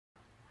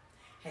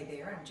Hey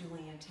there, I'm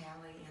Julianne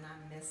Talley and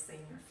I'm Miss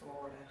Senior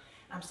Florida.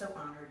 I'm so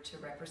honored to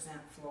represent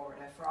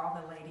Florida for all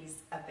the ladies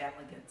of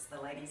elegance, the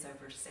ladies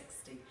over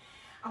 60.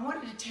 I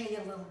wanted to tell you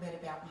a little bit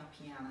about my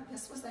piano.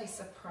 This was a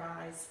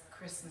surprise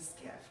Christmas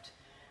gift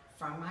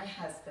from my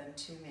husband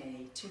to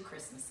me 2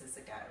 Christmases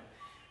ago.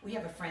 We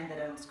have a friend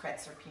that owns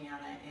Kretzer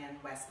Piano in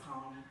West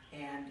Palm,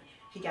 and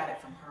he got it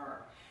from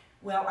her.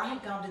 Well, I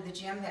had gone to the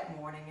gym that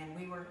morning and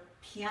we were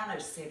piano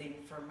sitting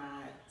for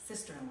my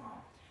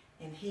sister-in-law,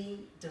 and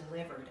he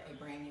delivered a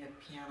brand new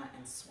piano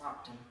and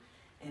swapped them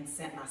and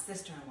sent my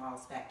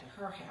sister-in-laws back to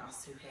her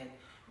house, who had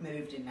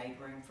moved and made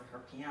room for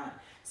her piano.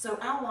 So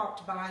I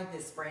walked by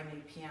this brand new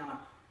piano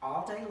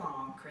all day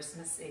long,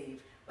 Christmas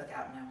Eve,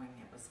 without knowing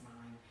it was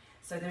mine.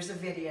 So there's a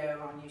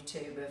video on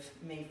YouTube of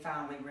me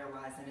finally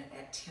realizing it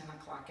at 10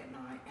 o'clock at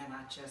night, and I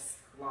just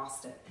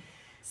lost it.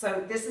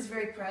 So this is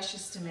very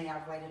precious to me.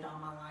 I've waited all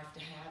my life to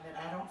have it.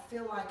 I don't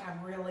feel like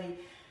I'm really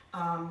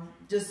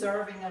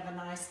deserving of a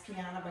nice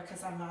piano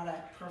because I'm not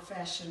a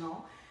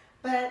professional,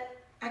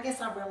 but I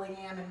guess I really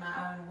am in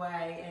my own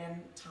way,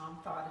 and Tom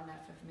thought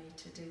enough of me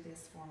to do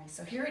this for me.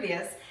 So here it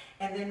is,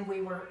 and then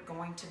we were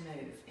going to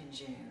move in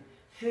June.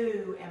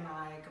 Who am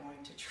I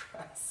going to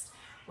trust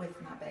with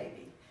my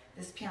baby?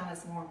 This piano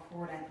is more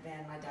important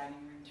than my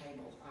dining room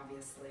table,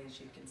 obviously,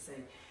 as you can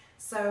see.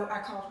 So I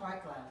called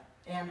White Glove,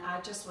 and I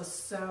just was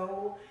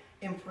so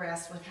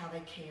impressed with how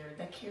they cared.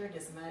 They cared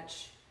as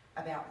much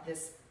about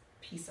this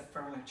piece of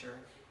furniture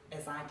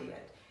as I did.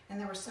 And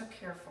they were so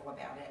careful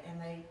about it,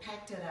 and they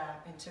packed it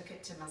up and took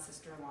it to my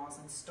sister-in-law's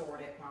and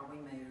stored it while we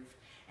moved.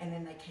 And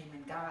then they came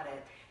and got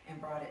it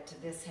and brought it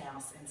to this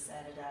house and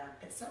set it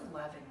up. It's so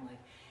lovingly.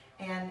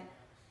 And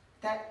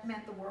that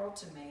meant the world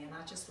to me, and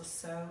I just was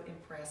so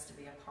impressed to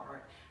be a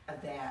part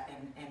of that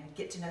and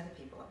get to know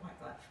the people at White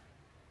Glove.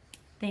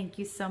 Thank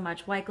you so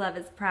much. White Glove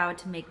is proud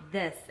to make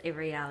this a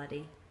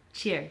reality.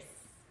 Cheers.